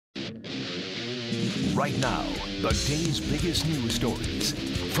Right now, the day's biggest news stories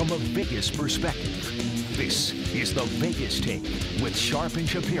from a Vegas perspective. This is the Vegas Take with Sharp and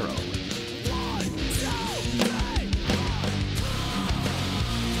Shapiro.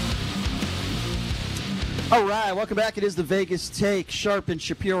 All right, welcome back. It is the Vegas Take. Sharp and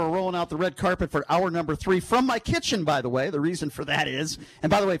Shapiro rolling out the red carpet for hour number 3 from my kitchen, by the way. The reason for that is, and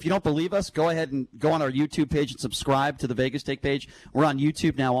by the way, if you don't believe us, go ahead and go on our YouTube page and subscribe to the Vegas Take page. We're on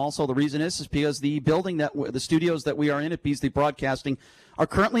YouTube now also. The reason is because the building the studios that we are in at Beasley Broadcasting are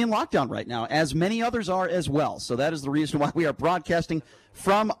currently in lockdown right now, as many others are as well. So that is the reason why we are broadcasting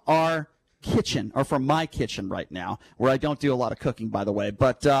from our kitchen, or from my kitchen right now, where I don't do a lot of cooking, by the way.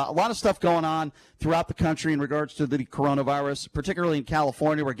 But a lot of stuff going on throughout the country in regards to the coronavirus, particularly in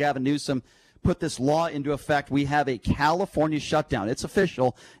California, where Gavin Newsom put this law into effect. We have a California shutdown. It's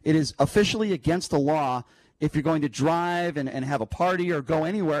official. It is officially against the law if you're going to drive and have a party or go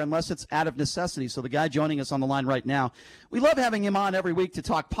anywhere unless it's out of necessity. So the guy joining us on the line right now, we love having him on every week to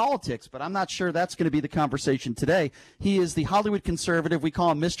talk politics, but I'm not sure that's going to be the conversation today. He is the Hollywood conservative. We call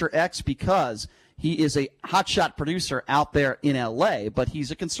him Mr. X because he is a hotshot producer out there in L.A., but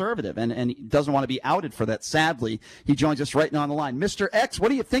he's a conservative and he doesn't want to be outed for that, sadly. He joins us right now on the line. Mr. X, what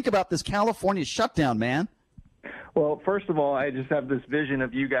do you think about this California shutdown, man? Well, first of all, I just have this vision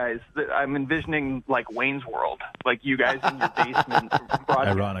of you guys that I'm envisioning like Wayne's World, like you guys in your basement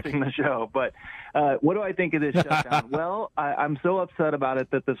broadcasting the show. But what do I think of this shutdown? Well, I'm so upset about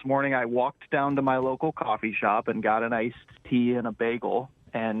it that this morning I walked down to my local coffee shop and got an iced tea and a bagel.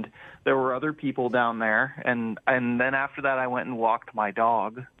 And there were other people down there. And then after that, I went and walked my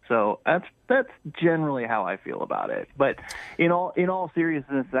dog. So that's generally how I feel about it. But in all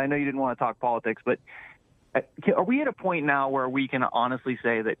seriousness, I know you didn't want to talk politics, but are we at a point now where we can honestly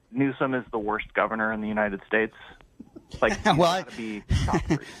say that Newsom is the worst governor in the United States? Like,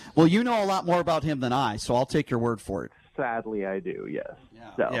 well, you know a lot more about him than I, so I'll take your word for it. Sadly, I do. Yes.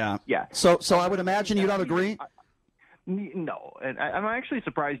 Yeah. So I would imagine you don't agree. No, and I'm actually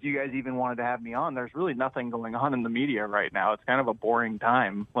surprised you guys even wanted to have me on. There's really nothing going on in the media right now. It's kind of a boring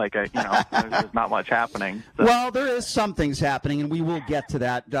time. Like, there's not much happening. So. Well, there is some things happening, and we will get to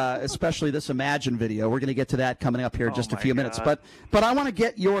that, especially this Imagine video. We're going to get to that coming up here in just a few minutes. But I want to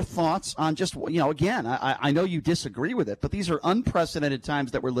get your thoughts on just, again, I know you disagree with it, but these are unprecedented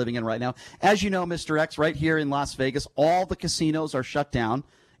times that we're living in right now. As you know, Mr. X, right here in Las Vegas, all the casinos are shut down.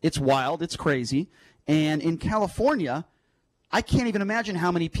 It's wild. It's crazy. And in California, I can't even imagine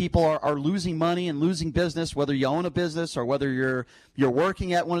how many people are losing money and losing business, whether you own a business or whether you're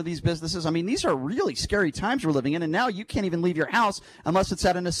working at one of these businesses. I mean, these are really scary times we're living in, and now you can't even leave your house unless it's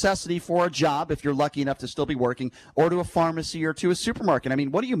out of necessity for a job, if you're lucky enough to still be working, or to a pharmacy or to a supermarket. I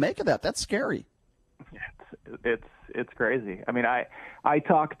mean, what do you make of that? That's scary. It's crazy. I mean, I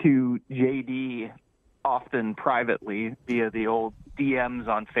talk to JD often privately via the old DMs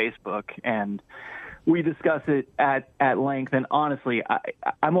on Facebook, and we discuss it at length, and honestly,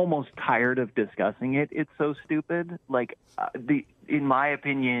 I'm almost tired of discussing it. It's so stupid. Like, in my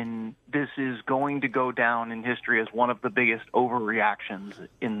opinion, this is going to go down in history as one of the biggest overreactions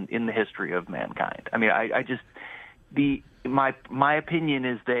in the history of mankind. I mean, my opinion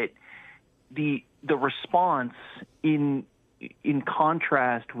is that the response in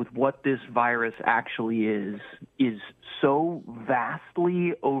contrast with what this virus actually is so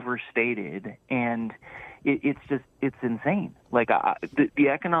vastly overstated, and it's insane. Like, the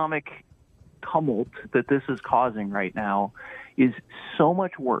economic tumult that this is causing right now is so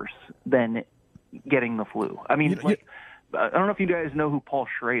much worse than getting the flu. I mean, I don't know if you guys know who Paul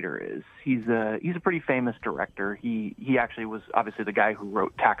Schrader is. He's a pretty famous director. He actually was obviously the guy who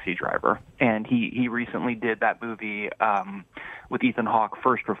wrote Taxi Driver, and he recently did that movie with Ethan Hawke,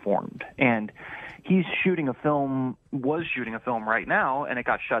 First Reformed. And was shooting a film right now, and it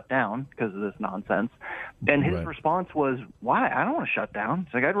got shut down because of this nonsense. And his response was, "Why? I don't want to shut down."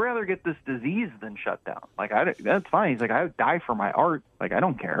 He's like, "I'd rather get this disease than shut down. Like, that's fine." He's like, "I would die for my art. Like, I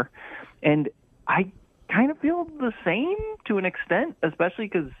don't care." And I kind of feel the same to an extent, especially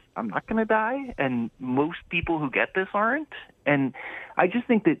because I'm not going to die, and most people who get this aren't. And I just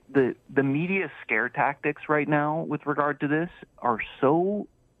think that the media scare tactics right now with regard to this are so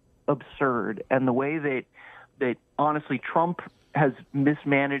absurd, and the way that honestly Trump has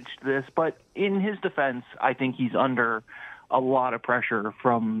mismanaged this. But in his defense, I think he's under a lot of pressure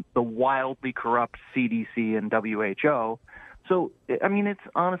from the wildly corrupt CDC and WHO. So, I mean, it's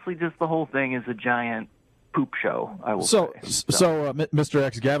honestly just the whole thing is a giant poop show, I will say. So, Mr.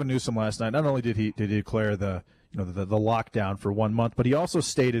 X, Gavin Newsom last night, not only did he declare the lockdown for 1 month, but he also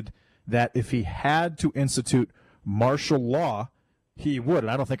stated that if he had to institute martial law, he would. And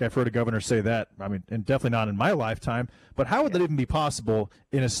I don't think I've heard a governor say that. I mean, and definitely not in my lifetime. But how would that even be possible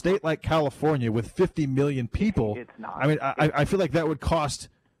in a state like California with 50 million people? It's not. I mean, I feel like that would cost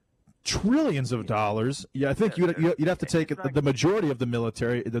trillions of dollars. Yeah, I think you'd have to take the majority of the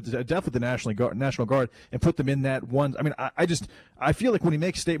military, definitely the National Guard, and put them in that one. I mean, I feel like when he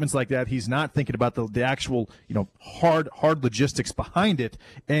makes statements like that, he's not thinking about the actual, hard logistics behind it.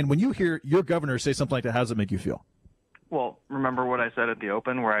 And when you hear your governor say something like that, how does it make you feel? Well, remember what I said at the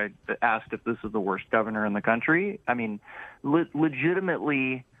Open where I asked if this is the worst governor in the country? I mean,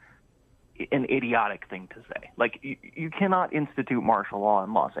 legitimately an idiotic thing to say. Like, you cannot institute martial law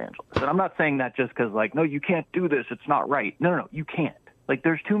in Los Angeles. And I'm not saying that just because, like, no, you can't do this. It's not right. No, you can't. Like,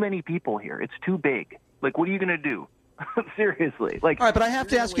 there's too many people here. It's too big. Like, what are you going to do? Seriously. Like, all right, but I have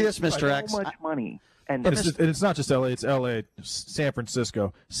to ask you this, Mr. X. So much money. And it's not just L.A. It's L.A., San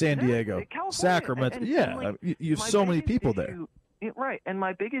Francisco, San Diego, Sacramento. You have so many people there. Right. And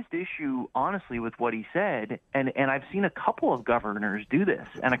my biggest issue, honestly, with what he said, and I've seen a couple of governors do this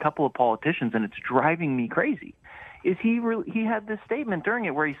and a couple of politicians, and it's driving me crazy, is he had this statement during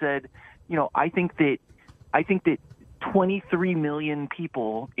it where he said, I think that 23 million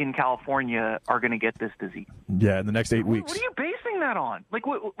people in California are going to get this disease. Yeah, in the next 8 weeks. What are you basing that on? Like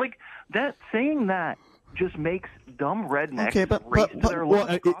that saying that just makes dumb rednecks race to their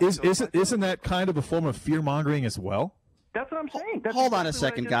isn't that kind of a form of fear mongering as well? That's what I'm saying. Hold on a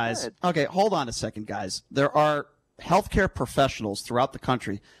second, guys. Okay, hold on a second, guys. There are healthcare professionals throughout the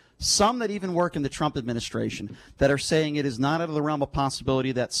country, some that even work in the Trump administration, that are saying it is not out of the realm of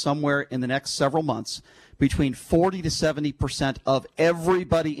possibility that somewhere in the next several months, between 40 to 70% of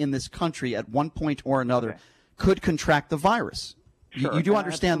everybody in this country at one point or another could contract the virus. Sure. You do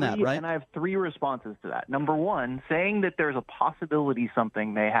understand that, right? And I have three responses to that. Number one, saying that there's a possibility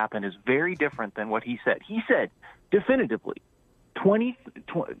something may happen is very different than what he said. He said definitively 50%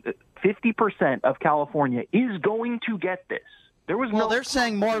 of California is going to get this. There was they're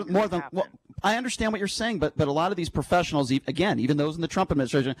saying more than I understand what you're saying, but a lot of these professionals, again, even those in the Trump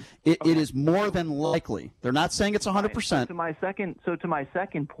administration, it is more than likely. They're not saying it's 100%. Right. To my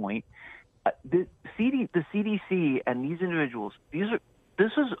second point, the CDC and these individuals,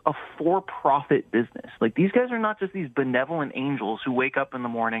 this is a for-profit business. Like, these guys are not just these benevolent angels who wake up in the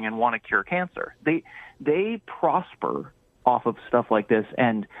morning and want to cure cancer. They prosper off of stuff like this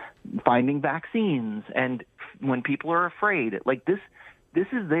and finding vaccines, and when people are afraid, like this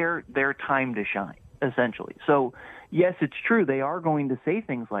is their time to shine, essentially. So yes, it's true, they are going to say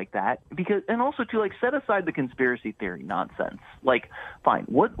things like that, because, and also to, like, set aside the conspiracy theory nonsense. Like, fine,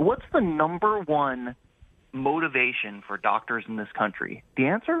 what's the number one motivation for doctors in this country? The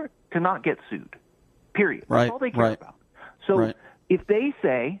answer: to not get sued. Period. That's all they care about. So if they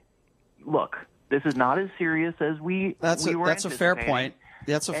say, look, this is not as serious as we were anticipating. That's a fair point.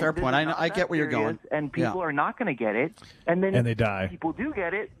 That's a fair point. I get where you're going. And people are not going to get it. And then they die. People do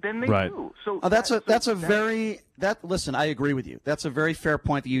get it, then they do. So listen, I agree with you. That's a very fair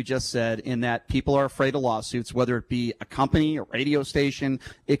point that you just said, in that people are afraid of lawsuits, whether it be a company, a radio station,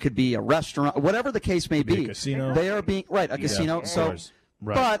 it could be a restaurant, whatever the case may be. A casino. They are being a casino. So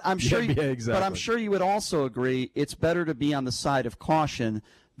right. But I'm sure exactly. But I'm sure you would also agree it's better to be on the side of caution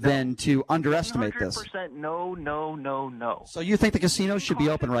than to underestimate this. 100% no. So you think the casinos should be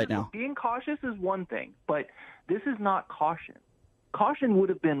open right now? Being cautious is one thing, but this is not caution. Caution would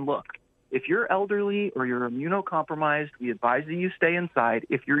have been, look, if you're elderly or you're immunocompromised, we advise that you stay inside.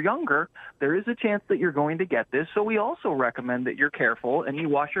 If you're younger, there is a chance that you're going to get this, so we also recommend that you're careful and you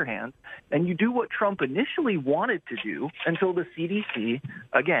wash your hands and you do what Trump initially wanted to do until the CDC,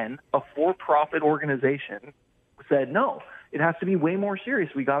 again, a for-profit organization, said no. It has to be way more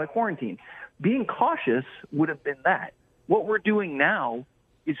serious. We got to quarantine. Being cautious would have been that. What we're doing now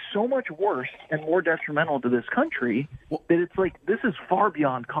is so much worse and more detrimental to this country that it's like, this is far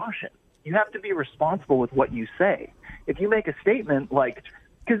beyond caution. You have to be responsible with what you say. If you make a statement like,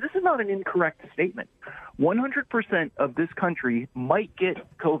 because this is not an incorrect statement, 100% of this country might get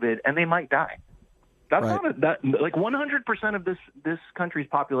COVID and they might die. That's not like 100% of this country's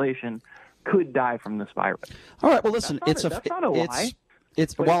population could die from this virus. All right. Well, listen, that's not a lie.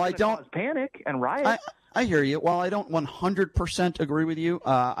 While I don't cause panic and riots. I hear you. While I don't 100% agree with you,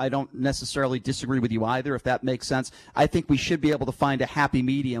 I don't necessarily disagree with you either, if that makes sense. I think we should be able to find a happy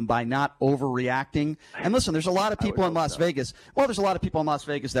medium by not overreacting. And listen, there's a lot of people in Las Vegas. Well, there's a lot of people in Las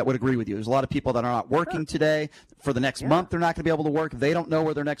Vegas that would agree with you. There's a lot of people that are not working today. For the next month, they're not going to be able to work. They don't know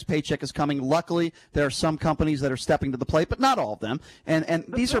where their next paycheck is coming. Luckily, there are some companies that are stepping to the plate, but not all of them. And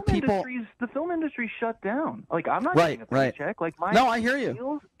these are people. The film industry shut down. Like, I'm not getting a paycheck. Like, I hear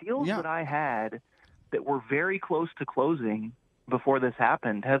you. Deals that I had that were very close to closing before this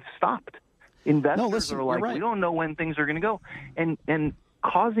happened have stopped. Investors are like, right. we don't know when things are going to go. And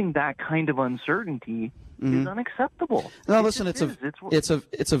causing that kind of uncertainty is unacceptable. No, listen, it's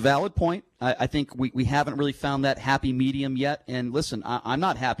a valid point. I think we haven't really found that happy medium yet. And listen, I'm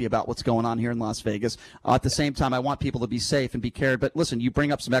not happy about what's going on here in Las Vegas. At the same time, I want people to be safe and be cared. But listen, you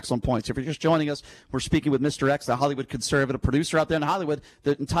bring up some excellent points. If you're just joining us, we're speaking with Mr. X, the Hollywood conservative producer out there in Hollywood.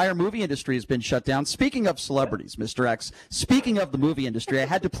 The entire movie industry has been shut down. Speaking of celebrities, Mr. X, speaking of the movie industry, I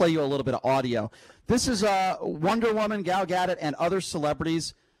had to play you a little bit of audio. This is Wonder Woman, Gal Gadot, and other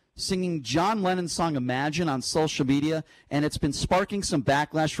celebrities singing John Lennon's song Imagine on social media, and it's been sparking some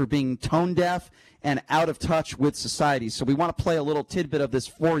backlash for being tone deaf and out of touch with society. So we want to play a little tidbit of this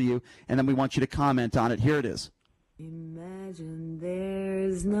for you, and then we want you to comment on it. Here it is. Imagine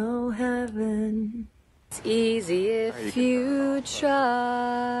there's no heaven. It's easy if you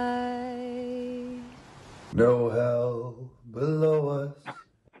try. No hell below us.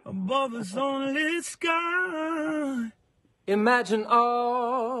 Above us only sky. Imagine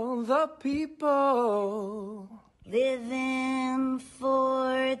all the people Living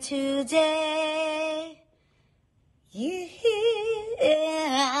for today. Yeah.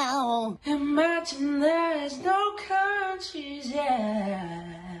 Imagine there's no countries,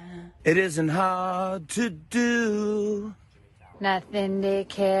 yeah. It isn't hard to do. Nothing to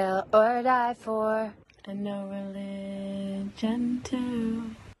kill or die for. And no religion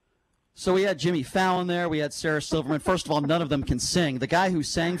too. So we had Jimmy Fallon there. We had Sarah Silverman. First of all, none of them can sing. The guy who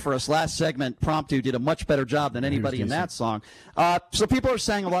sang for us last segment, Promptu, did a much better job than anybody in that song. So people are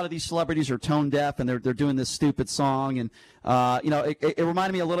saying a lot of these celebrities are tone deaf and they're doing this stupid song. And, it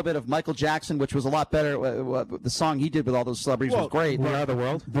reminded me a little bit of Michael Jackson, which was a lot better. The song he did with all those celebrities was great. We Are the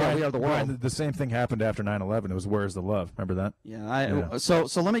World? Yeah, We Are the World. Brian, the same thing happened after 9/11. It was Where's the Love? Remember that? Yeah. So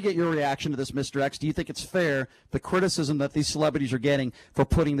let me get your reaction to this, Mr. X. Do you think it's fair, the criticism that these celebrities are getting for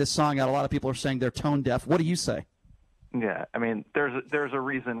putting this song out? A lot of people are saying they're tone deaf. What do you say? Yeah, I mean, there's a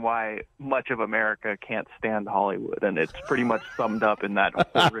reason why much of America can't stand Hollywood, and it's pretty much summed up in that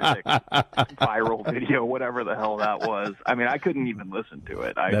horrific viral video, whatever the hell that was. I mean, I couldn't even listen to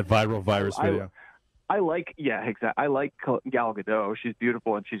it. That viral virus video. I like Gal Gadot. She's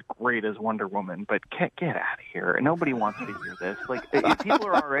beautiful and she's great as Wonder Woman, but get out of here. Nobody wants to hear this. Like, people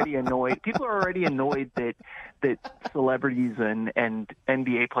are already annoyed. People are already annoyed that celebrities and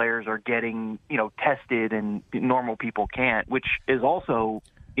NBA players are getting, tested and normal people can't, which is also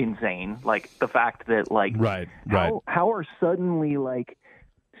insane. Like the fact that how are suddenly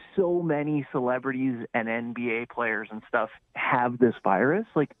so many celebrities and NBA players and stuff have this virus?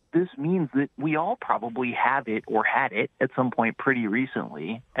 Like, this means that we all probably have it or had it at some point pretty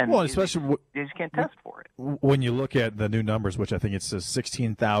recently, and especially they just can't test for it. When you look at the new numbers, which I think it says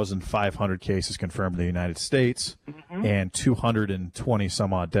 16,500 cases confirmed in the United States and 220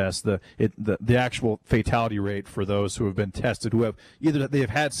 some odd deaths, the actual fatality rate for those who have been tested, who have either they have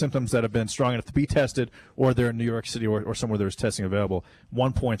had symptoms that have been strong enough to be tested, or they're in New York City or somewhere there's testing available,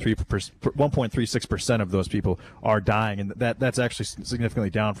 1.36% of those people are dying, and that's actually significantly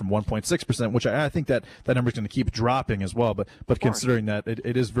down from 1.6%, which I think that number is going to keep dropping as well. But considering that,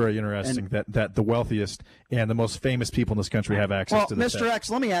 it is very interesting that the wealthiest and the most famous people in this country have access to this. Mr. X,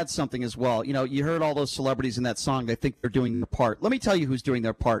 let me add something as well. You heard all those celebrities in that song. They think they're doing their part. Let me tell you who's doing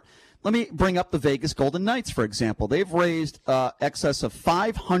their part. Let me bring up the Vegas Golden Knights, for example. They've raised excess of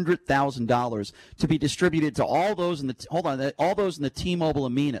 $500,000 to be distributed to all those in the T-Mobile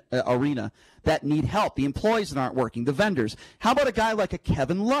arena that need help, the employees that aren't working, the vendors. How about a guy like a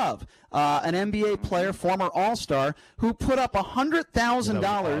Kevin Love, an NBA player, former All-Star, who put up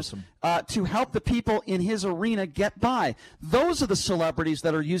 $100,000 to help the people in his arena get by? Those are the celebrities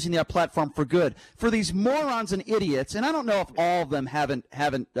that are using their platform for good. For these morons and idiots, and I don't know if all of them haven't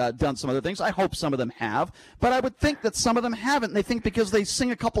done some other things. I hope some of them have, but I would think that some of them haven't. They think because they sing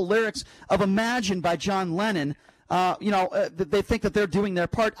a couple lyrics of Imagine by John Lennon, they think that they're doing their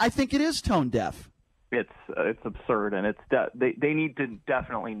part. I think it is tone deaf. It's absurd, and they need to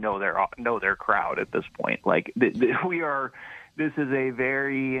definitely know their crowd at this point. Like this is a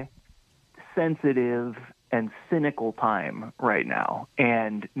very sensitive and cynical time right now,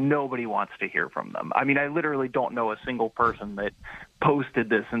 and nobody wants to hear from them. I mean, I literally don't know a single person that posted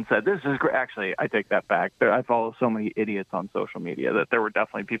this and said, this is great. Actually, I take that back. I follow so many idiots on social media that there were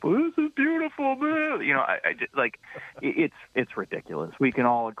definitely people, this is beautiful, man. I just, it's ridiculous. We can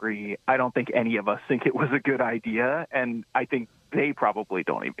all agree. I don't think any of us think it was a good idea, and I think they probably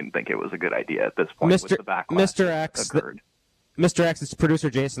don't even think it was a good idea at this point with the backlash Mr. X occurred. Mr. X, it's producer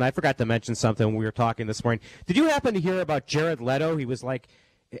Jason. I forgot to mention something when we were talking this morning. Did you happen to hear about Jared Leto? He was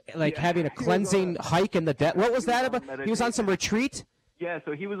like having a cleansing hike in the desert. What was that about? He was on some retreat? Yeah,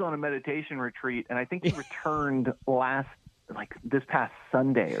 so he was on a meditation retreat, and I think he returned this past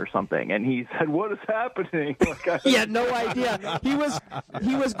Sunday or something, and he said, "What is happening?" He had no idea. He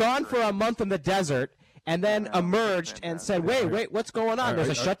was gone for a month in the desert, and then emerged and said, "Wait, what's going on? There's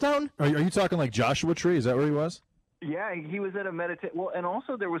a shutdown." Are you talking like Joshua Tree? Is that where he was? Yeah, he was at a meditation. Well, and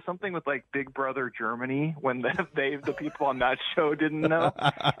also there was something with like Big Brother Germany when the people on that show didn't know,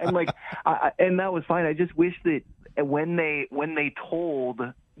 and and that was fine. I just wish that when they told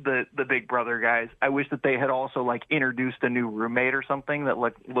the Big Brother guys, I wish that they had also like introduced a new roommate or something that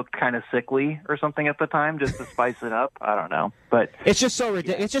looked kind of sickly or something at the time, just to spice it up. I don't know, but it's just so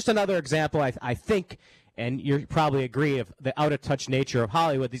ridiculous. It's just another example, I think. And you probably agree of the out-of-touch nature of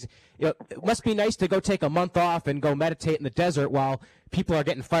Hollywood. It must be nice to go take a month off and go meditate in the desert while people are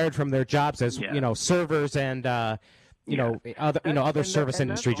getting fired from their jobs as servers and other service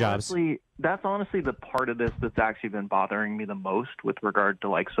industry jobs. That's honestly the part of this that's actually been bothering me the most with regard to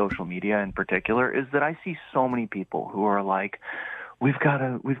like social media in particular, is that I see so many people who are like, We've got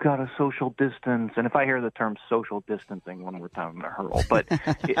to social distance, and if I hear the term social distancing one more time, I'm gonna hurl. But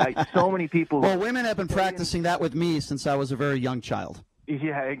so many people. Well, women have been practicing that with me since I was a very young child.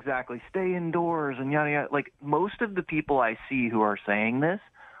 Yeah, exactly. Stay indoors and yada yada. Like most of the people I see who are saying this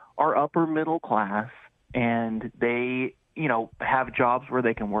are upper middle class, and they, have jobs where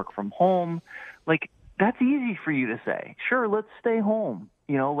they can work from home. Like that's easy for you to say. Sure, let's stay home.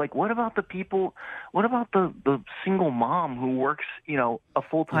 What about the people? What about the single mom who works, a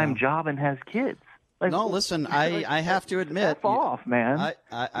full-time job and has kids? No, listen, I have to admit. F off, man.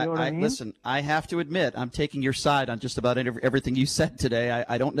 Listen, I have to admit, I'm taking your side on just about everything you said today.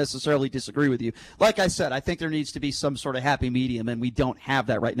 I don't necessarily disagree with you. Like I said, I think there needs to be some sort of happy medium, and we don't have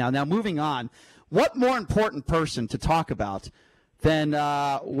that right now. Now, moving on, what more important person to talk about than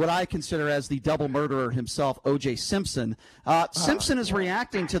what I consider as the double murderer himself, O.J. Simpson. Simpson is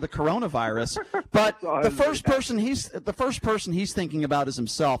reacting to the coronavirus, but the first person he's thinking about is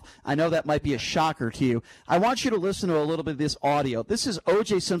himself. I know that might be a shocker to you. I want you to listen to a little bit of this audio. This is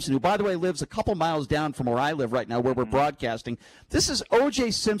O.J. Simpson, who, by the way, lives a couple miles down from where I live right now, where we're broadcasting. This is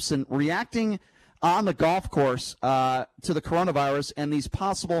O.J. Simpson reacting on the golf course to the coronavirus and these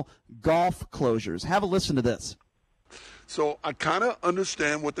possible golf closures. Have a listen to this. So I kind of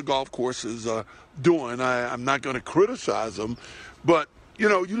understand what the golf courses are doing. I'm not going to criticize them, but,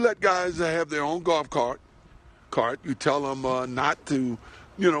 you let guys have their own golf cart. You tell them not to,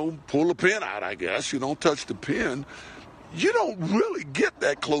 pull a pin out, I guess. You don't touch the pin. You don't really get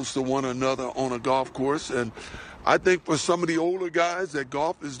that close to one another on a golf course. And I think for some of the older guys that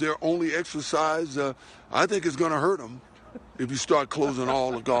golf is their only exercise, I think it's going to hurt them if you start closing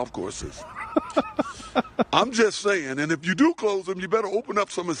all the golf courses. I'm just saying, and if you do close them, you better open up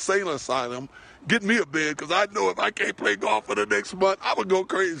some insane asylum, get me a bed, because I know if I can't play golf for the next month, I would go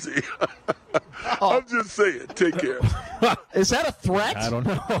crazy. I'm just saying. Take care. Is that a threat? I don't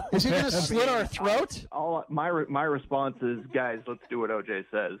know. Is he going to slit our throat? My response is, guys, let's do what OJ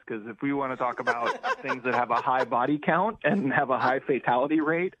says, because if we want to talk about things that have a high body count and have a high fatality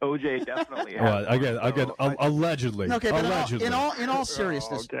rate, OJ definitely has. Well, again, allegedly. Okay, but allegedly. in all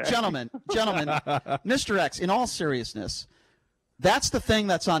seriousness, gentlemen, Mr. X, in all seriousness, that's the thing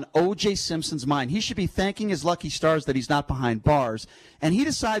that's on O.J. Simpson's mind. He should be thanking his lucky stars that he's not behind bars. And he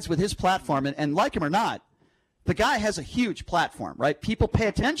decides with his platform, and like him or not, the guy has a huge platform, right? People pay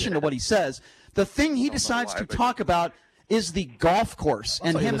attention to what he says. The thing he decides to talk about is the golf course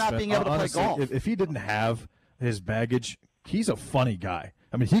and him not being able to play golf. If he didn't have his baggage, he's a funny guy.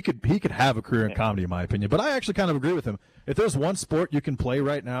 I mean, he could have a career in comedy, in my opinion. But I actually kind of agree with him. If there's one sport you can play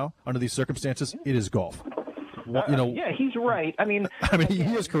right now under these circumstances, it is golf. Yeah, he's right. I mean, he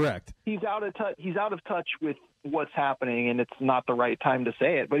is correct. He's out of touch. He's out of touch with what's happening, and it's not the right time to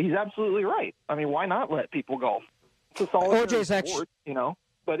say it. But he's absolutely right. I mean, why not let people golf? It's a solitary sport,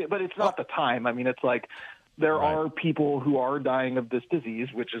 But it's not the time. I mean, it's like there are people who are dying of this disease,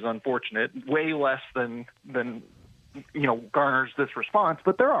 which is unfortunate. Way less than garners this response,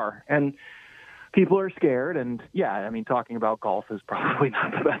 but there are, and people are scared. And yeah, I mean, talking about golf is probably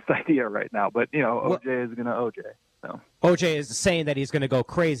not the best idea right now. But OJ is going to OJ. So. OJ is saying that he's going to go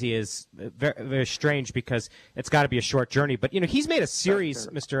crazy is very, very strange because it's got to be a short journey. But, he's made a series,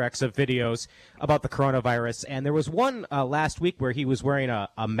 Mr. X, of videos about the coronavirus. And there was one last week where he was wearing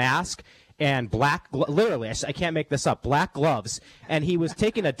a mask and literally, I can't make this up, black gloves. And he was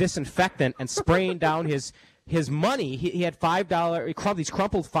taking a disinfectant and spraying down his money. He had $5, these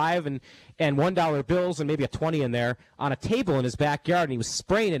crumpled $5 and $1 bills and maybe a 20 in there on a table in his backyard. And he was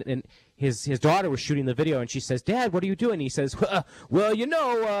spraying it. And his daughter was shooting the video, and she says, "Dad, what are you doing?" He says, "Well,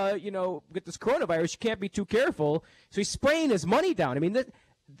 with this coronavirus, you can't be too careful." So he's spraying his money down. I mean,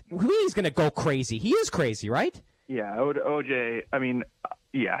 he's going to go crazy. He is crazy, right? Yeah, OJ. I mean,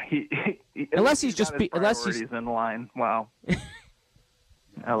 yeah, he unless he's in line. Wow.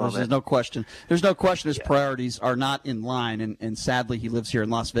 There's no question. There's no question his priorities are not in line, and sadly he lives here in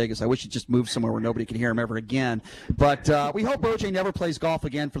Las Vegas. I wish he'd just move somewhere where nobody could hear him ever again. But we hope OJ never plays golf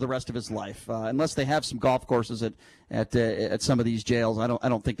again for the rest of his life, unless they have some golf courses at some of these jails. I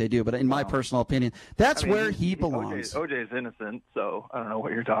don't think they do. But in my personal opinion, that's where he belongs. OJ's innocent, so I don't know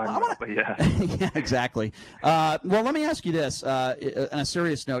what you're talking about. But yeah, yeah, exactly. Well, let me ask you this. On a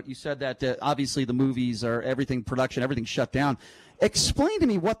serious note, you said that obviously the movies are everything's shut down. Explain to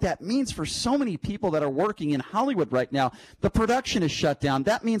me what that means for so many people that are working in Hollywood right now. The production is shut down.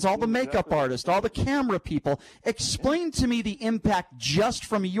 That means all the makeup artists, all the camera people. Explain to me the impact just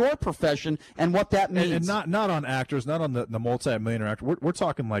from your profession and what that means. And not on actors, not on the multi-millionaire actors. We're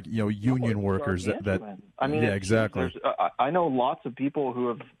talking like union workers that. I mean, yeah, exactly. I know lots of people who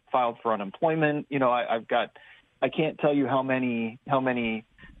have filed for unemployment. I can't tell you how many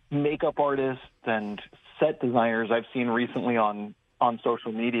makeup artists and set designers I've seen recently on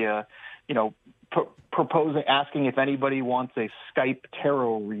social media, proposing, asking if anybody wants a Skype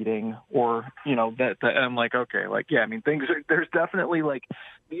tarot reading, or that I'm like, okay, I mean, there's definitely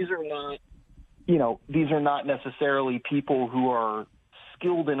these are not necessarily people who are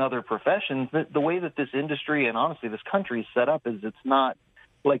skilled in other professions. The way that this industry and honestly this country is set up is it's not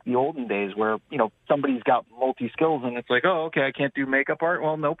like the olden days where, somebody's got multi-skills and it's like, oh, okay, I can't do makeup art.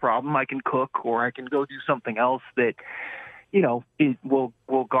 Well, no problem. I can cook, or I can go do something else that, it will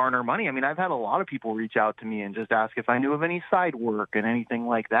garner money. I mean, I've had a lot of people reach out to me and just ask if I knew of any side work and anything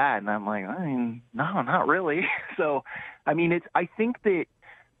like that. And I'm like, no, not really. So, I mean, I think that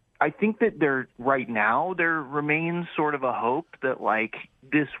right now there remains sort of a hope that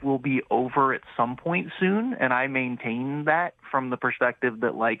this will be over at some point soon. And I maintain that from the perspective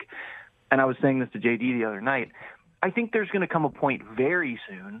that and I was saying this to JD the other night, I think there's going to come a point very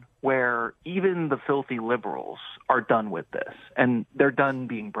soon where even the filthy liberals are done with this and they're done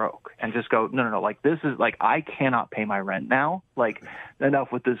being broke and just go, no, this is I cannot pay my rent now.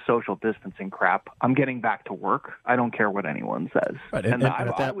 Enough with this social distancing crap. I'm getting back to work. I don't care what anyone says. Right. And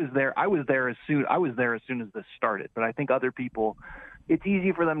I was there as soon as this started. But I think other people, it's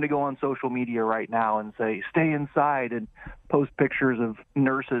easy for them to go on social media right now and say, stay inside, and post pictures of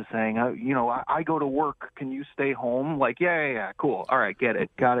nurses saying, I go to work. Can you stay home? Yeah, cool. All right, get it.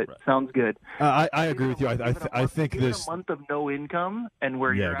 Got it. Right. Sounds good. I agree with you. I think this a month of no income and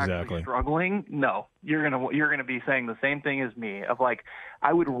where you're actually struggling. No, you're gonna be saying the same thing as me of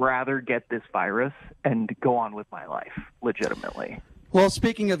I would rather get this virus and go on with my life legitimately. Well,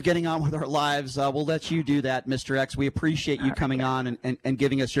 speaking of getting on with our lives, we'll let you do that, Mr. X. We appreciate you coming on and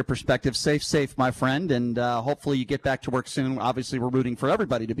giving us your perspective. Safe, my friend, and hopefully you get back to work soon. Obviously, we're rooting for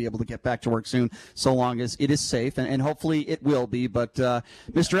everybody to be able to get back to work soon, so long as it is safe, and hopefully it will be. But,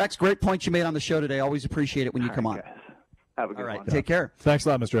 Mr. X, great point you made on the show today. Always appreciate it when you come on. Guys. Have a good one. Take care. Thanks a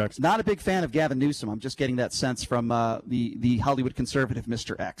lot, Mr. X. Not a big fan of Gavin Newsom. I'm just getting that sense from the Hollywood conservative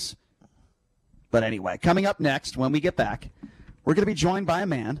Mr. X. But anyway, coming up next when we get back, we're going to be joined by a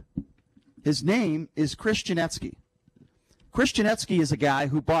man. His name is Chris Janetsky. Chris Janetsky is a guy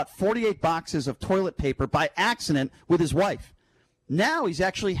who bought 48 boxes of toilet paper by accident with his wife. Now he's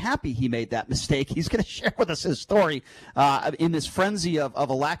actually happy he made that mistake. He's going to share with us his story in this frenzy of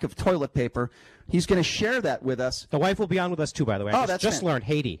a lack of toilet paper. He's going to share that with us. The wife will be on with us too, by the way. That's just learned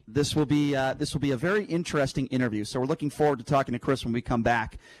Haiti. This will be a very interesting interview. So we're looking forward to talking to Chris when we come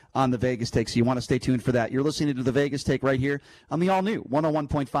back on the Vegas Take. So you want to stay tuned for that. You're listening to the Vegas Take right here on the all new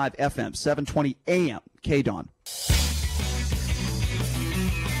 101.5 FM, 720 AM, KDAWN.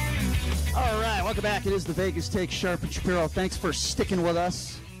 All right, welcome back. It is the Vegas Take, Sharp and Shapiro. Thanks for sticking with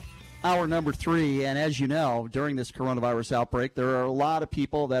us. Hour number 3, and as you know, during this coronavirus outbreak, there are a lot of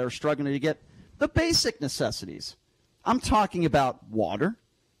people that are struggling to get the basic necessities. I'm talking about water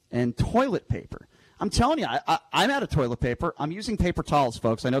and toilet paper. I'm telling you, I'm out of toilet paper. I'm using paper towels,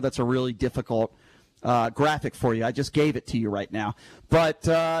 folks. I know that's a really difficult graphic for you. I just gave it to you right now. But,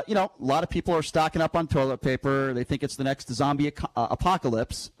 a lot of people are stocking up on toilet paper. They think it's the next zombie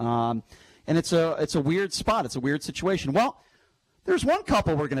apocalypse. And it's a weird spot. It's a weird situation. Well, there's one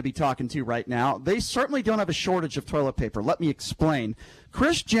couple we're going to be talking to right now. They certainly don't have a shortage of toilet paper. Let me explain.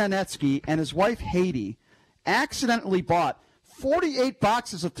 Chris Janetsky and his wife, Haiti, accidentally bought 48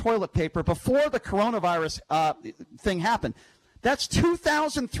 boxes of toilet paper before the coronavirus thing happened. That's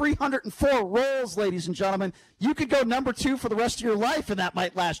 2,304 rolls, ladies and gentlemen. You could go number 2 for the rest of your life, and that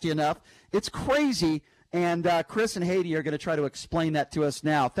might last you enough. It's crazy, and Chris and Haiti are going to try to explain that to us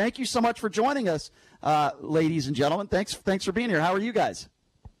now. Thank you so much for joining us, ladies and gentlemen. Thanks for being here. How are you guys?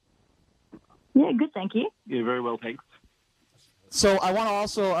 Yeah, good, thank you. Yeah, very well, thanks. So I want to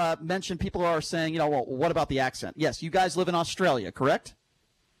also mention people are saying, well, what about the accent? Yes, you guys live in Australia, correct?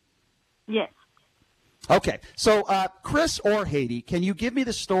 Yes. Okay. So Chris or Haiti, can you give me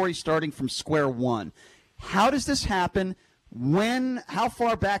the story starting from square one? How does this happen? When? How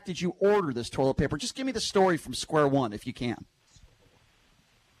far back did you order this toilet paper? Just give me the story from square one, if you can.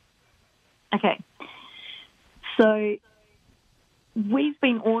 Okay. So we've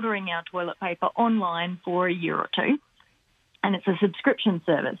been ordering our toilet paper online for a year or two, and it's a subscription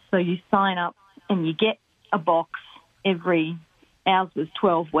service. So you sign up and you get a box ours was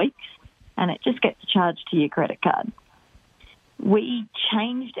 12 weeks, and it just gets charged to your credit card. We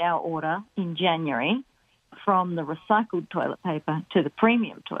changed our order in January from the recycled toilet paper to the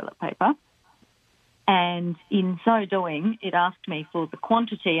premium toilet paper, and in so doing, it asked me for the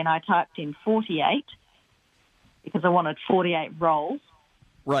quantity, and I typed in 48 because I wanted 48 rolls.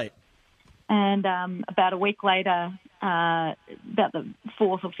 Right. And about a week later, about the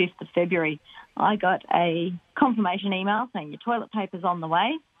 4th or 5th of February, I got a confirmation email saying your toilet paper's on the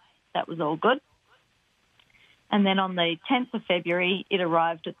way. That was all good. And then on the 10th of February, it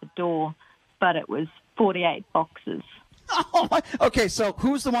arrived at the door, but it was 48 boxes. Oh my. Okay, so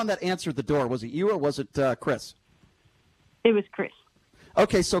who's the one that answered the door? Was it you or was it Chris? It was Chris.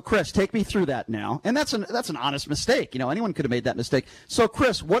 Okay, so Chris, take me through that now. And that's an honest mistake. Anyone could have made that mistake. So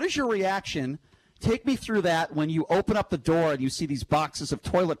Chris, what is your reaction? Take me through that when you open up the door and you see these boxes of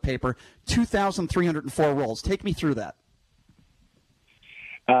toilet paper, 2,304 rolls. Take me through that.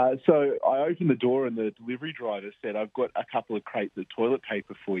 So I opened the door and the delivery driver said, "I've got a couple of crates of toilet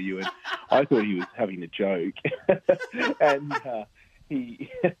paper for you." And I thought he was having a joke. And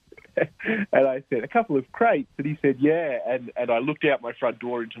and I said, "A couple of crates?" And he said, "Yeah." And I looked out my front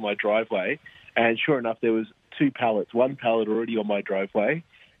door into my driveway, and sure enough, there was 2 pallets. One pallet already on my driveway,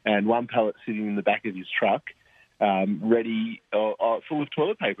 and one pallet sitting in the back of his truck, ready, full of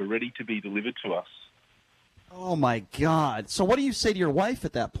toilet paper, ready to be delivered to us. Oh my God! So what do you say to your wife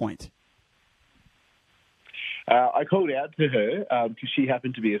at that point? I called out to her because she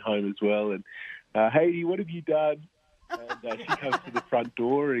happened to be at home as well, and "Hey, what have you done?" And she comes to the front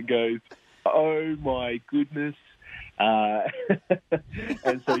door and goes, "Oh my goodness!"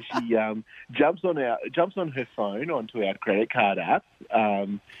 And so she jumps on her phone onto our credit card app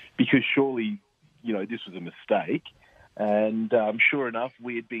because surely, this was a mistake. And sure enough,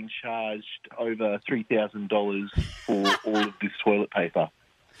 we had been charged over $3,000 for all of this toilet paper.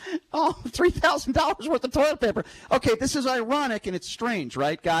 Oh, $3,000 worth of toilet paper. Okay, this is ironic and it's strange,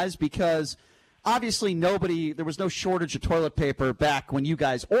 right, guys? Because obviously there was no shortage of toilet paper back when you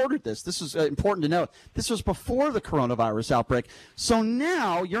guys ordered this. This is important to note. This was before the coronavirus outbreak. So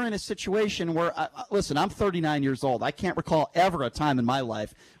now you're in a situation where, listen, I'm 39 years old. I can't recall ever a time in my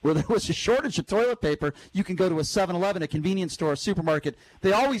life where there was a shortage of toilet paper. You can go to a 7-Eleven, a convenience store, a supermarket.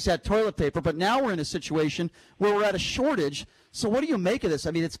 They always had toilet paper, but now we're in a situation where we're at a shortage. So what do you make of this?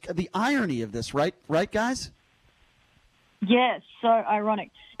 I mean, it's the irony of this, right? Right, guys? Yes, so ironic.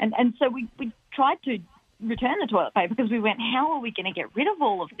 And so we tried to return the toilet paper because we went, how are we going to get rid of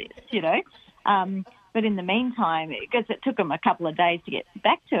all of this, But in the meantime, because it took them a couple of days to get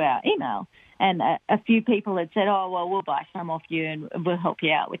back to our email, and a few people had said, "Oh, well, we'll buy some off you and we'll help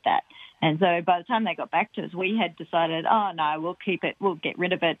you out with that." And so by the time they got back to us, we had decided, "Oh, no, we'll keep it. We'll get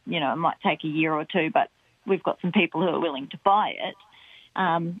rid of it. It might take a year or two, but we've got some people who are willing to buy it."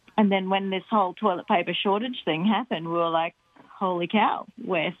 And then when this whole toilet paper shortage thing happened, we were like, holy cow,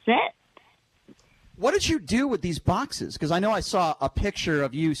 we're set. What did you do with these boxes? Because I know I saw a picture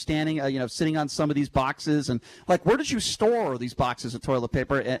of you standing, sitting on some of these boxes. And, where did you store these boxes of toilet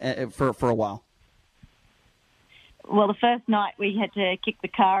paper for a while? Well, the first night we had to kick the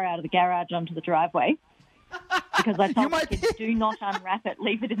car out of the garage onto the driveway because I told the kids, do not unwrap it,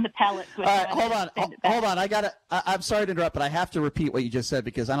 leave it in the pallets. All right, hold on. I'm sorry to interrupt, but I have to repeat what you just said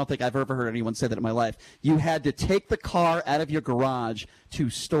because I don't think I've ever heard anyone say that in my life. You had to take the car out of your garage to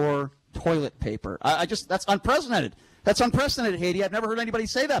store toilet paper. That's unprecedented. That's unprecedented, Haiti. I've never heard anybody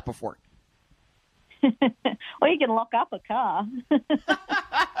say that before. Well, you can lock up a car.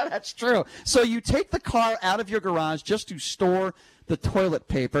 That's true. So you take the car out of your garage just to store the toilet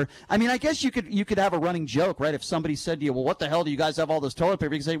paper. I mean, I guess you could have a running joke, right? If somebody said to you, "Well, what the hell do you guys have all this toilet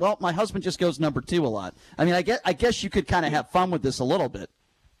paper?" You can say, "Well, my husband just goes number 2 a lot." I mean, I guess you could kind of have fun with this a little bit.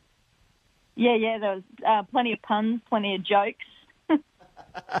 Yeah, there was plenty of puns, plenty of jokes.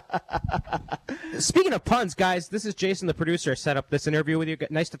 Speaking of puns, guys, this is Jason, the producer. I set up this interview with you.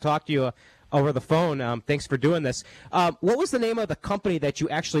 Nice to talk to you over the phone. Thanks for doing this. What was the name of the company that you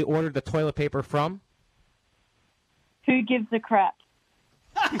actually ordered the toilet paper from? Who gives a crap?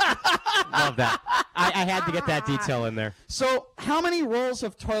 Love that. I had to get that detail in there. So how many rolls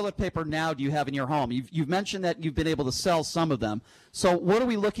of toilet paper now do you have in your home? You've mentioned that you've been able to sell some of them. So what are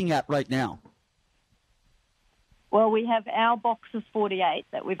we looking at right now? Well, we have our box of 48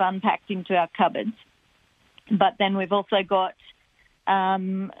 that we've unpacked into our cupboards. But then we've also got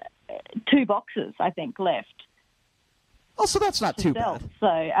 2 boxes, I think, left. Oh, so that's not too bad.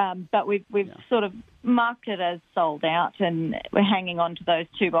 So, but we've sort of marked it as sold out, and we're hanging on to those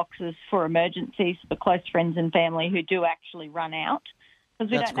 2 boxes for emergencies for close friends and family who do actually run out,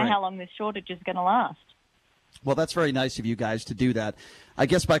 because we don't know how long this shortage is going to last. Well, that's very nice of you guys to do that. I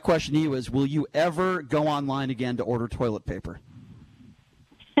guess my question to you is, will you ever go online again to order toilet paper?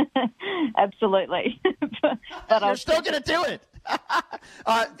 Absolutely. but You're still going to do it.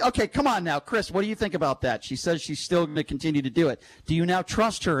 Okay, come on now. Chris, what do you think about that? She says she's still going to continue to do it. Do you now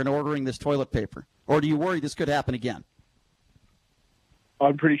trust her in ordering this toilet paper? Or do you worry this could happen again?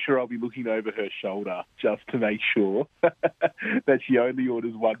 I'm pretty sure I'll be looking over her shoulder just to make sure that she only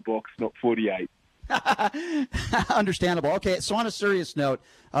orders 1 box, not 48. Understandable. Okay, so on a serious note,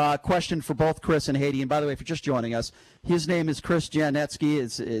 question for both Chris and Haiti. And by the way, if you're just joining us, his name is Chris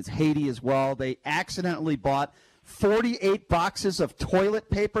Janetsky. It's Haiti as well. They accidentally bought 48 boxes of toilet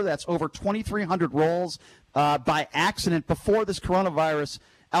paper. That's over 2,300 rolls by accident before this coronavirus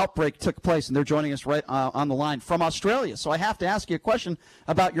outbreak took place. And they're joining us right on the line from Australia. So I have to ask you a question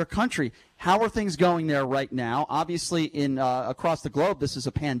about your country. How are things going there right now? Obviously, in across the globe, this is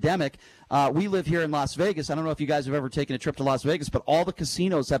a pandemic. We live here in Las Vegas. I don't know if you guys have ever taken a trip to Las Vegas, but all the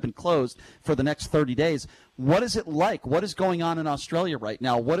casinos have been closed for the next 30 days. What is it like? What is going on in Australia right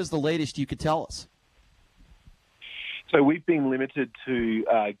now? What is the latest you could tell us? So we've been limited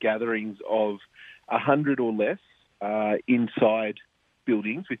to gatherings of 100 or less inside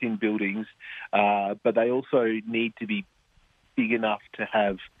buildings, within buildings, but they also need to be big enough to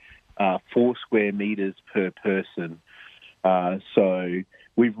have 4 square metres per person. So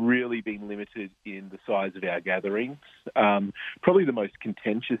we've really been limited in the size of our gatherings. Probably the most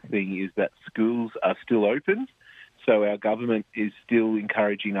contentious thing is that schools are still open, so our government is still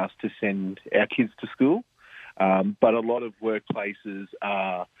encouraging us to send our kids to school. But a lot of workplaces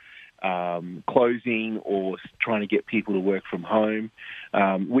are closing or trying to get people to work from home.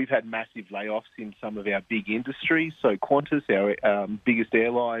 We've had massive layoffs in some of our big industries. So Qantas, our biggest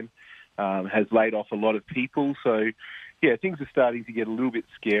airline, has laid off a lot of people. So, yeah, things are starting to get a little bit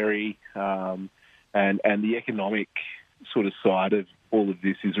scary. And the economic sort of side of all of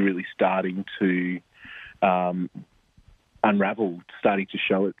this is really starting to unravel, starting to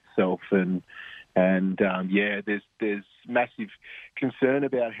show itself. And there's massive concern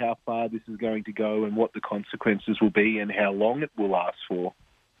about how far this is going to go and what the consequences will be and how long it will last for.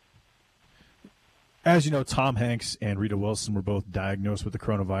 As you know, Tom Hanks and Rita Wilson were both diagnosed with the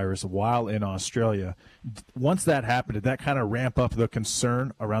coronavirus while in Australia. Once that happened, did that kind of ramp up the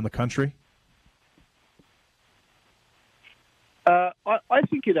concern around the country? I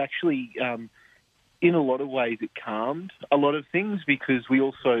think it actually... in a lot of ways, it calmed a lot of things because we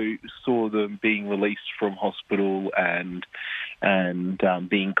also saw them being released from hospital and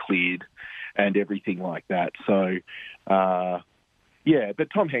being cleared and everything like that. So, but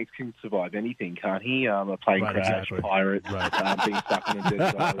Tom Hanks can survive anything, can't he? A plane crash, exactly. Pirate, being stuck in a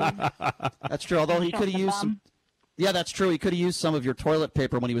dead zone. That's true, although he could have used some... Yeah, that's true. He could have used some of your toilet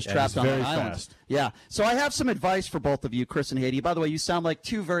paper when he was trapped on the island. Fast. Yeah. So I have some advice for both of you, Chris and Haiti. By the way, you sound like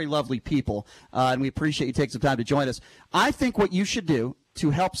 2 very lovely people, and we appreciate you taking some time to join us. I think what you should do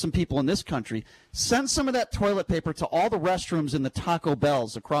to help some people in this country, send some of that toilet paper to all the restrooms in the Taco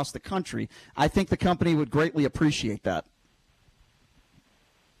Bells across the country. I think the company would greatly appreciate that.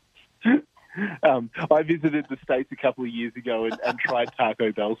 I visited the States a couple of years ago and tried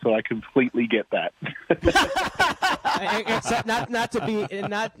Taco Bell, so I completely get that. Except not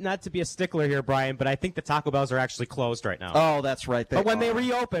to be a stickler here, Brian, but I think the Taco Bells are actually closed right now. Oh, that's right. But when they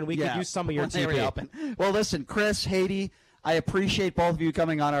reopen, we could use some of your TP. Well, listen, Chris, Haiti, I appreciate both of you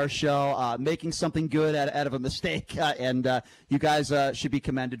coming on our show, making something good out of a mistake, and you guys should be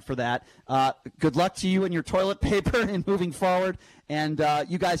commended for that. Good luck to you and your toilet paper in moving forward, and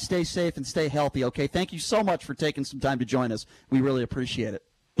you guys stay safe and stay healthy, okay? Thank you so much for taking some time to join us. We really appreciate it.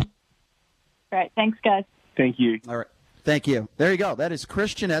 Great. Thanks, guys. Thank you. All right. Thank you. There you go. That is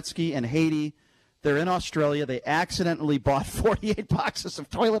Chris Janetsky and Haiti They're in Australia. They accidentally bought 48 boxes of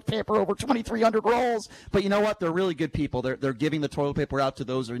toilet paper, over 2,300 rolls. But you know what? They're really good people. They're giving the toilet paper out to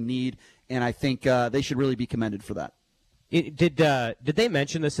those in need, and I think they should really be commended for that. Did they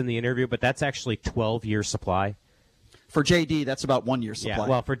mention this in the interview? But that's actually 12-year supply. For JD, that's about 1 year supply. Yeah,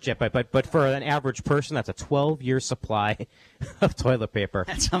 well, but for an average person, that's a 12-year supply of toilet paper.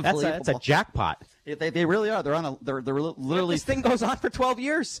 That's unbelievable. That's a jackpot. They really are. They're literally. This thing goes on for 12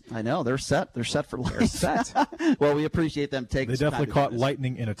 years. I know. They're set. They're set for life. They're set. Well, we appreciate them taking. They definitely caught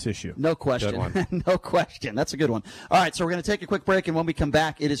lightning in a tissue. No question. No question. That's a good one. All right, so we're going to take a quick break, and when we come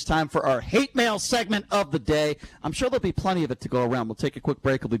back, it is time for our hate mail segment of the day. I'm sure there'll be plenty of it to go around. We'll take a quick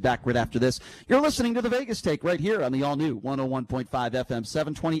break. We'll be back right after this. You're listening to the Vegas Take right here on the all-new 101.5 FM,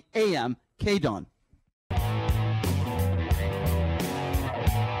 720 AM, K-Dawn.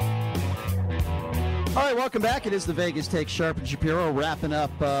 All right, welcome back. It is the Vegas Take, Sharp and Shapiro, wrapping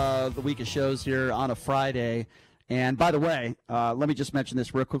up the week of shows here on a Friday. And by the way, let me just mention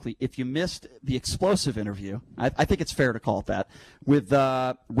this real quickly. If you missed the explosive interview, I think it's fair to call it that, with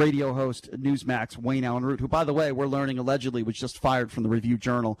radio host Newsmax Wayne Allen Root, who, by the way, we're learning allegedly was just fired from the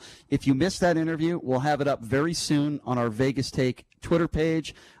Review-Journal. If you missed that interview, we'll have it up very soon on our Vegas Take Twitter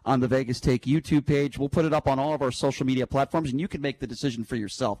page, on the Vegas Take YouTube page. We'll put it up on all of our social media platforms, and you can make the decision for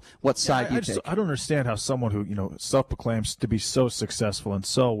yourself what side you take. I don't understand how someone who self-proclaims to be so successful and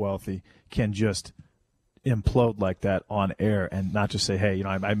so wealthy can just implode like that on air and not just say, hey,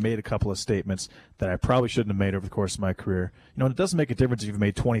 I made a couple of statements that I probably shouldn't have made over the course of my career. And it doesn't make a difference if you've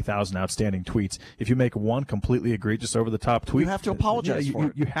made 20,000 outstanding tweets. If you make one completely egregious over-the-top tweet, you have to apologize for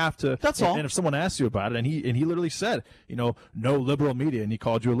it. You have to. That's all. And if someone asks you about it, and he literally said, no liberal media, and he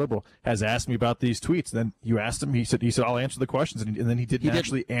called you a liberal, has asked me about these tweets. Then you asked him, he said, I'll answer the questions, and then he didn't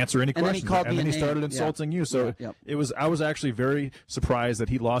actually answer any questions. And then he started insulting you. So I was actually very surprised that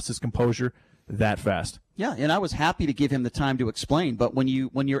he lost his composure that fast. Yeah, and I was happy to give him the time to explain. But when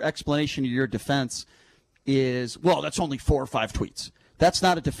your explanation or your defense is, well, that's only 4 or 5 tweets. That's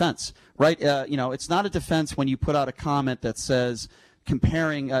not a defense, right? It's not a defense when you put out a comment that says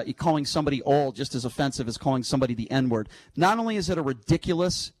calling somebody old just as offensive as calling somebody the N-word. Not only is it a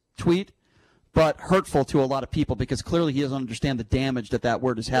ridiculous tweet, but hurtful to a lot of people because clearly he doesn't understand the damage that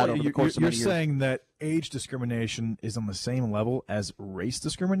word has had over the course of many years. You're saying that age discrimination is on the same level as race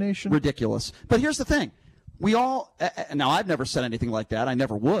discrimination? Ridiculous. But here's the thing. We all now I've never said anything like that. I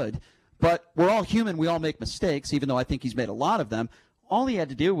never would. But we're all human. We all make mistakes, even though I think he's made a lot of them. All he had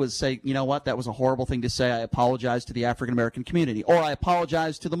to do was say, you know what, that was a horrible thing to say. I apologize to the African-American community. Or I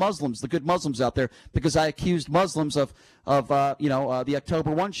apologize to the Muslims, the good Muslims out there, because I accused Muslims of the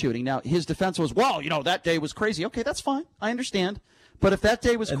October 1 shooting. Now, his defense was, well, that day was crazy. Okay, that's fine. I understand. But if that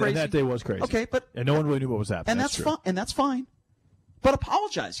day was crazy. And that day was crazy. Okay, and no one really knew what was happening. And that's fine. And that's fine. But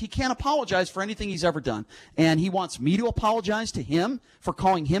apologize. He can't apologize for anything he's ever done. And he wants me to apologize to him for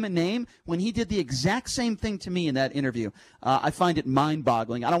calling him a name when he did the exact same thing to me in that interview. I find it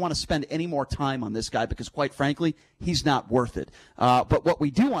mind-boggling. I don't want to spend any more time on this guy because, quite frankly, he's not worth it. But what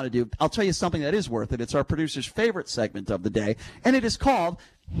we do want to do, I'll tell you something that is worth it. It's our producer's favorite segment of the day, and it is called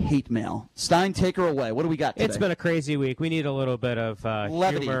Hate Mail. Stein, take her away. What do we got today? It's been a crazy week. We need a little bit of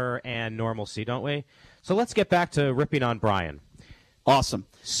humor and normalcy, don't we? So let's get back to ripping on Brian. Awesome.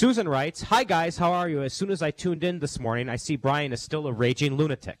 Susan writes, hi, guys. How are you? As soon as I tuned in this morning, I see Brian is still a raging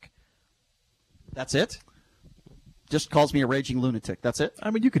lunatic. That's it? Just calls me a raging lunatic. That's it? I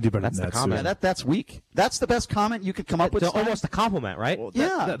mean, you could do better than that. Comment. Yeah, that's weak. That's the best comment you could come up with. Almost a compliment, right? Well,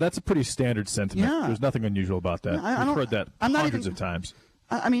 that's a pretty standard sentiment. Yeah. There's nothing unusual about that. I've heard that hundreds of times.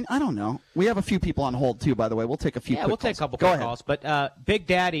 I mean, I don't know. We have a few people on hold, too, by the way. We'll take a few quick we'll calls. Take a couple quick calls. But Big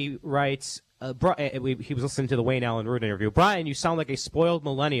Daddy writes, he was listening to the Wayne Allen Root interview. Brian, you sound like a spoiled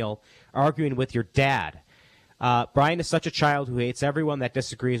millennial arguing with your dad. Brian is such a child who hates everyone that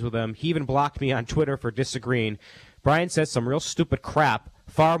disagrees with him. He even blocked me on Twitter for disagreeing. Brian says some real stupid crap,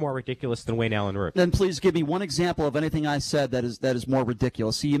 far more ridiculous than Wayne Allen Root. Then please give me one example of anything I said that is more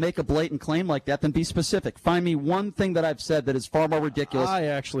ridiculous. So you make a blatant claim like that, then be specific. Find me one thing that I've said that is far more ridiculous. I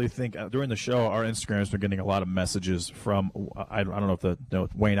actually think during the show, our Instagrams been getting a lot of messages from, I don't know if the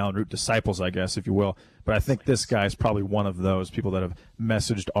Wayne Allen Root disciples, I guess, if you will, but I think this guy is probably one of those people that have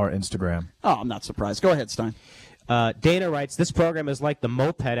messaged our Instagram. Oh, I'm not surprised. Go ahead, Stein. Dana writes, this program is like the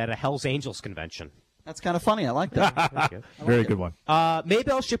moped at a Hells Angels convention. That's kind of funny. I like that. Very good one.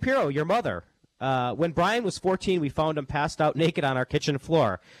 Maybelle Shapiro, your mother. When Brian was 14, we found him passed out naked on our kitchen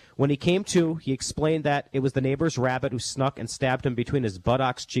floor. When he came to, he explained that it was the neighbor's rabbit who snuck and stabbed him between his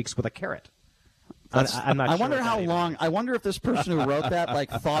buttocks cheeks with a carrot. I'm not I sure wonder what how that long. I wonder if this person who wrote that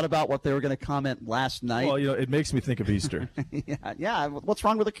thought about what they were going to comment last night. Well, it makes me think of Easter. yeah. What's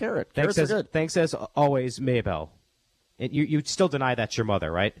wrong with a carrot? Thanks Carrots are good. thanks as always, Maybell. You still deny that's your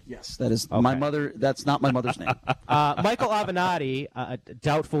mother, right? Yes, that is my mother. That's not my mother's name. Michael Avenatti,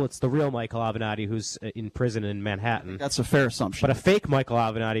 doubtful it's the real Michael Avenatti who's in prison in Manhattan. That's a fair assumption. But a fake Michael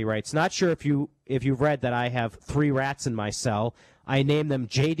Avenatti writes, not sure if you've read that I have 3 rats in my cell. I name them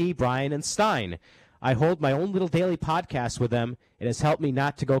JD, Brian, and Stein. I hold my own little daily podcast with them. It has helped me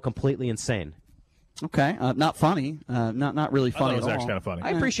not to go completely insane. Okay, not funny. Not really funny That was at all. actually kind of funny. I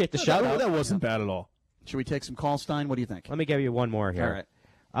appreciate the shout out. That wasn't bad at all. Should we take some calls, Stein? What do you think? Let me give you one more here.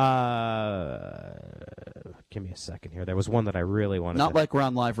 All right. Give me a second here. There was one that I really wanted Not to... like we're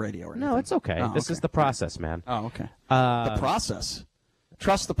on live radio or anything. No, it's okay. Oh, This is the process, man. Oh, okay. The process.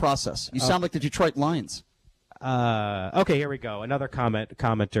 Trust the process. You sound like the Detroit Lions. Okay, here we go. Another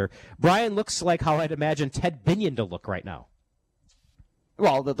commenter. Brian looks like how I'd imagine Ted Binion to look right now.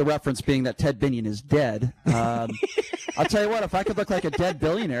 Well, the reference being that Ted Binion is dead. I'll tell you what, if I could look like a dead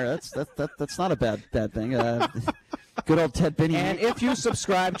billionaire, that's not a bad thing. Good old Ted Binion. And if you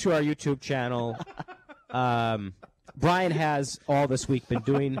subscribe to our YouTube channel, Brian has all this week been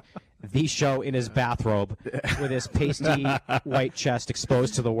doing the show in his bathrobe with his pasty white chest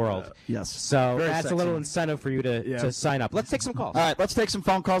exposed to the world. Yes. So Very that's sexy. a little incentive for you to sign up. Let's take some calls. All right, let's take some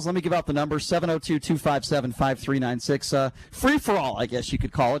phone calls. Let me give out the number, 702-257-5396. Free for all, I guess you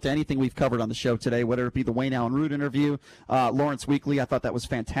could call it, to anything we've covered on the show today, whether it be the Wayne Allen Root interview, Lawrence Weekly. I thought that was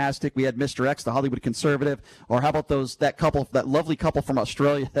fantastic. We had Mr. X, the Hollywood conservative, or how about that lovely couple from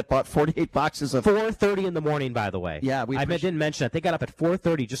Australia that bought 48 boxes of... 4:30 in the morning, by the way. Yeah, I didn't mention it. They got up at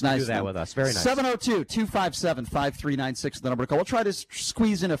 4:30 just to do that with us. Very nice. 702-257-5396 the number to call. We'll try to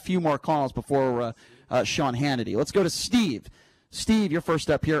squeeze in a few more calls before Sean Hannity. Let's go to Steve. Steve, you're first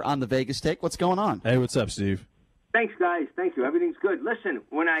up here on the Vegas Take. What's going on? Hey, what's up, Steve? Thanks, guys. Thank you. Everything's good. Listen,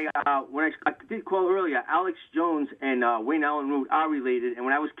 when I did call earlier, Alex Jones and Wayne Allen Root are related, and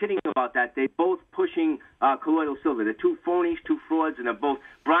when I was kidding about that, they're both pushing colloidal silver. They're 2 phonies, 2 frauds, and they're both.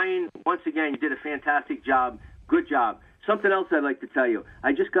 Brian, once again, you did a fantastic job. Good job. Something else I'd like to tell you.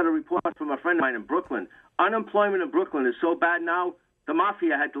 I just got a report from a friend of mine in Brooklyn. Unemployment in Brooklyn is so bad now, the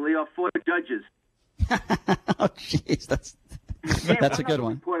mafia had to lay off 4 judges. Oh, jeez, that's a good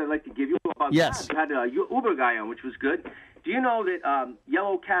one. Report I'd like to give you about yes. that. You had a Uber guy on, which was good. Do you know that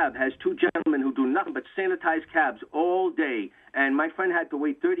Yellow Cab has 2 gentlemen who do nothing but sanitize cabs all day? And my friend had to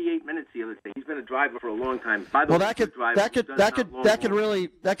wait 38 minutes the other day. He's been a driver for a long time. By the way, that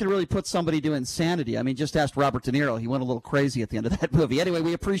could really put somebody to insanity. I mean, just ask Robert De Niro. He went a little crazy at the end of that movie. Anyway,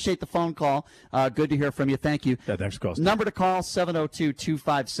 we appreciate the phone call. Good to hear from you. Thank you. Yeah, thanks for calling. Number to call,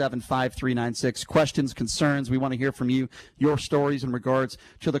 702-257-5396. Questions, concerns. We want to hear from you, your stories in regards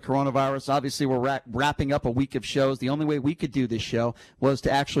to the coronavirus. Obviously, we're wrapping up a week of shows. The only way we could do this show was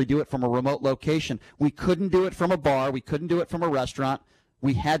to actually do it from a remote location. We couldn't do it from a bar. We couldn't do it from a restaurant.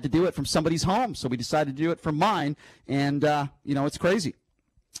 We had to do it from somebody's home, so we decided to do it from mine. And, it's crazy.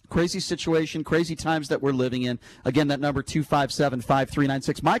 Crazy situation, crazy times that we're living in. Again, that number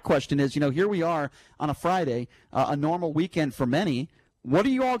 257-5396. My question is, here we are on a Friday, a normal weekend for many. What are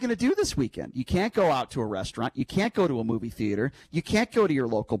you all going to do this weekend? You can't go out to a restaurant. You can't go to a movie theater. You can't go to your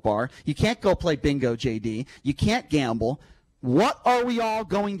local bar. You can't go play bingo, JD. You can't gamble. What are we all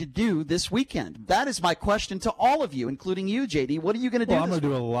going to do this weekend? That is my question to all of you, including you, JD. What are you going to do? Well, I'm going to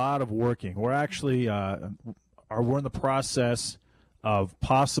do a lot of working. We're actually we're in the process of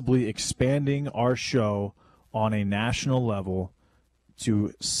possibly expanding our show on a national level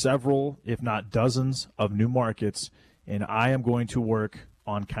to several, if not dozens, of new markets, and I am going to work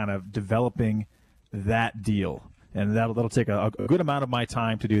on kind of developing that deal. And that'll take a good amount of my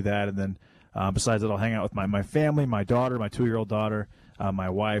time to do that, and then besides that, I'll hang out with my family, my daughter, my 2-year-old daughter, my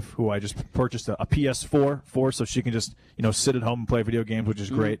wife, who I just purchased a PS4 for, so she can just sit at home and play video games, which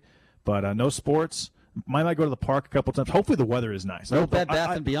is great. But no sports. Might go to the park a couple times. Hopefully the weather is nice. No Bed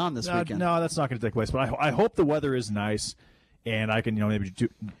Bath and Beyond this weekend. No, that's not going to take place. But I hope the weather is nice, and I can maybe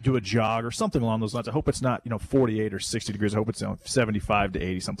do a jog or something along those lines. I hope it's not 48 or 60 degrees. I hope it's 75 to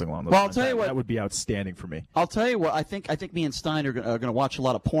 80, something along those lines. I'll tell you what, that would be outstanding for me. I'll tell you what. I think me and Stein are going to watch a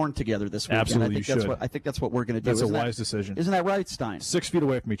lot of porn together this weekend. Absolutely, I think that's what we're going to do. That's a wise decision. Isn't that right, Stein? 6 feet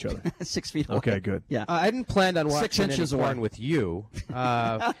away from each other. 6 feet away. Okay, good. Yeah. I didn't plan on watching 6 inches any porn away with you.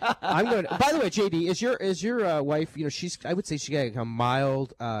 I'm going. By the way, JD, is your wife? I would say she got a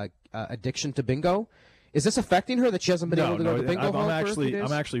mild addiction to bingo. Is this affecting her that she hasn't been able to go to the bingo hall I'm for a few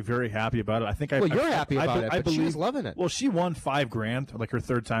days? actually very happy about it. I think you're happy about it, but she was loving it. Well, she won $5,000, like her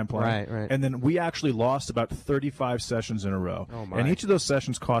third time playing. Right. And then we actually lost about 35 sessions in a row. Oh, my. And each of those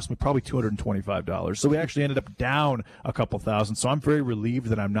sessions cost me probably $225. So we actually ended up down a couple thousand. So I'm very relieved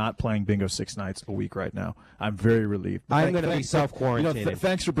that I'm not playing bingo 6 nights a week right now. I'm very relieved. I'm going to be self-quarantining.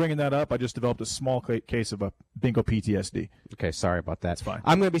 Thanks for bringing that up. I just developed a small case of a bingo PTSD. Okay, sorry about that. That's fine.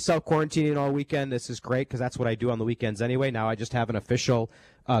 I'm going to be self-quarantining all weekend. This is great because that's what I do on the weekends anyway. Now I just have an official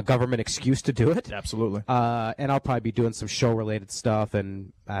government excuse to do it. Absolutely. And I'll probably be doing some show-related stuff,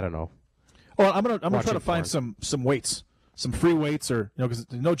 and I don't know. Well, I'm gonna try to find some weights, some free weights, or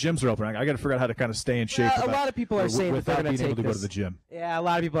because no gyms are open. I got to figure out how to kind of stay in shape. A lot of people are saying that they're without going being able to take go to the gym. Yeah, a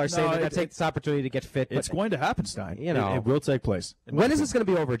lot of people are saying they're going to take this opportunity to get fit. It's going to happen, Stein. You know, it will take place. When is this going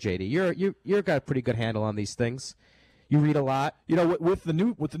to be over, JD? You've got a pretty good handle on these things. You read a lot. With the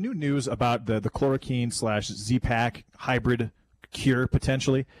new news about the chloroquine / Z-Pak hybrid cure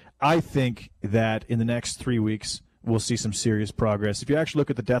potentially, I think that in the next 3 weeks we'll see some serious progress. If you actually look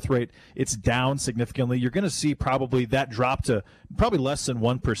at the death rate, it's down significantly. You're going to see probably that drop to probably less than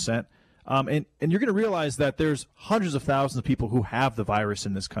 1%. And you're going to realize that there's hundreds of thousands of people who have the virus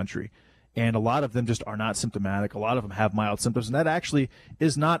in this country. And a lot of them just are not symptomatic. A lot of them have mild symptoms. And that actually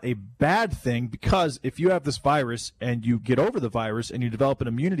is not a bad thing, because if you have this virus and you get over the virus and you develop an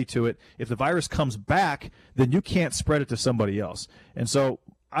immunity to it, if the virus comes back, then you can't spread it to somebody else. And so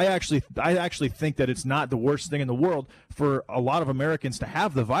I actually think that it's not the worst thing in the world for a lot of Americans to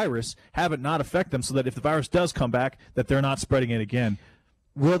have the virus, have it not affect them, so that if the virus does come back, that they're not spreading it again.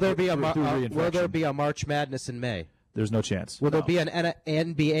 Will there be a March Madness in May? There's no chance. Will there be an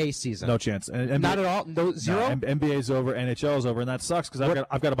NBA season? No chance. Not at all? No, zero? No, NBA's over, NHL is over, and that sucks because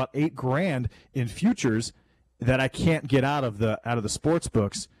I've got about $8,000 in futures that I can't get out of the sports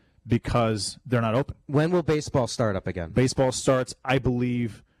books because they're not open. When will baseball start up again? Baseball starts, I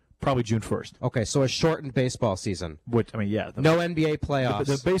believe, probably June 1st. Okay, so a shortened baseball season. Which, I mean, yeah. No NBA playoffs.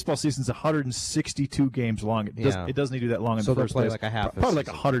 The baseball season's 162 games long. It doesn't need to do that long in the first place. So they'll play like a half. Probably like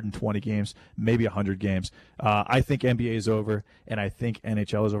 120 games, maybe 100 games. I think NBA is over, and I think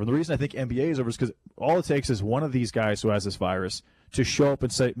NHL is over. And the reason I think NBA is over is because all it takes is one of these guys who has this virus to show up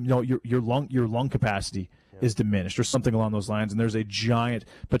and say, your lung capacity is diminished or something along those lines, and there's a giant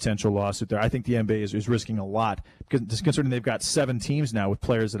potential lawsuit there. I think the NBA is risking a lot, because considering they've got 7 teams now with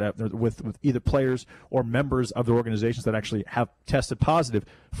players that have with either players or members of their organizations that actually have tested positive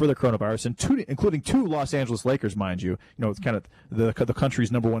for the coronavirus, and including 2 Los Angeles Lakers, mind you. It's kind of the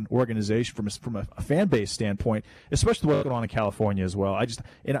country's #1 organization from a fan base standpoint, especially what's going on in California as well.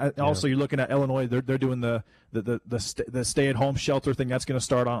 Also you're looking at Illinois. They're doing the stay-at-home shelter thing that's going to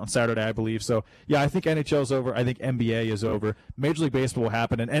start on Saturday, I believe. So yeah, I think NHL's over. I think NBA is over. Major League Baseball will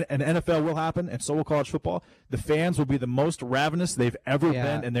happen, and NFL will happen, and so will college football. The fans will be the most ravenous they've ever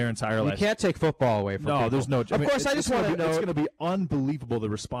been in their entire life. You can't take football away from people. There's no. Of course, I just want to know. It's going to be unbelievable, the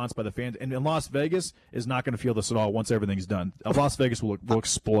response by the fans, and in Las Vegas is not going to feel this at all once everything's done. Las Vegas will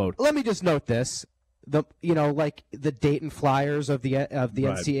explode. Let me just note this. Like the Dayton Flyers of the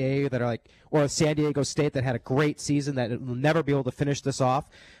NCAA that are like, or San Diego State that had a great season that will never be able to finish this off.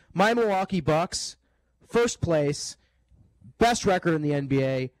 My Milwaukee Bucks, first place, best record in the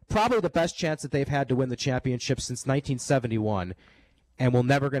NBA, probably the best chance that they've had to win the championship since 1971, and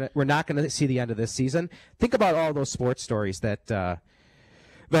we're not gonna see the end of this season. Think about all those sports stories that are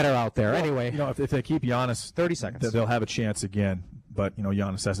out there. Well, anyway, if they keep Giannis, 30 seconds, they'll have a chance again. But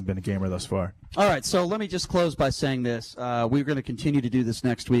Giannis hasn't been a gamer thus far. All right, so let me just close by saying this. We're going to continue to do this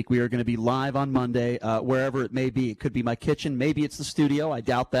next week. We are going to be live on Monday, wherever it may be. It could be my kitchen. Maybe it's the studio. I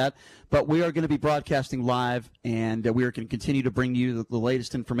doubt that. But we are going to be broadcasting live, and we are going to continue to bring you the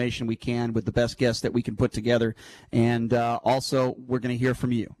latest information we can with the best guests that we can put together. And also, we're going to hear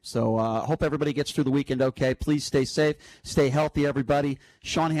from you. So hope everybody gets through the weekend okay. Please stay safe. Stay healthy, everybody.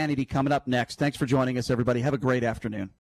 Sean Hannity coming up next. Thanks for joining us, everybody. Have a great afternoon.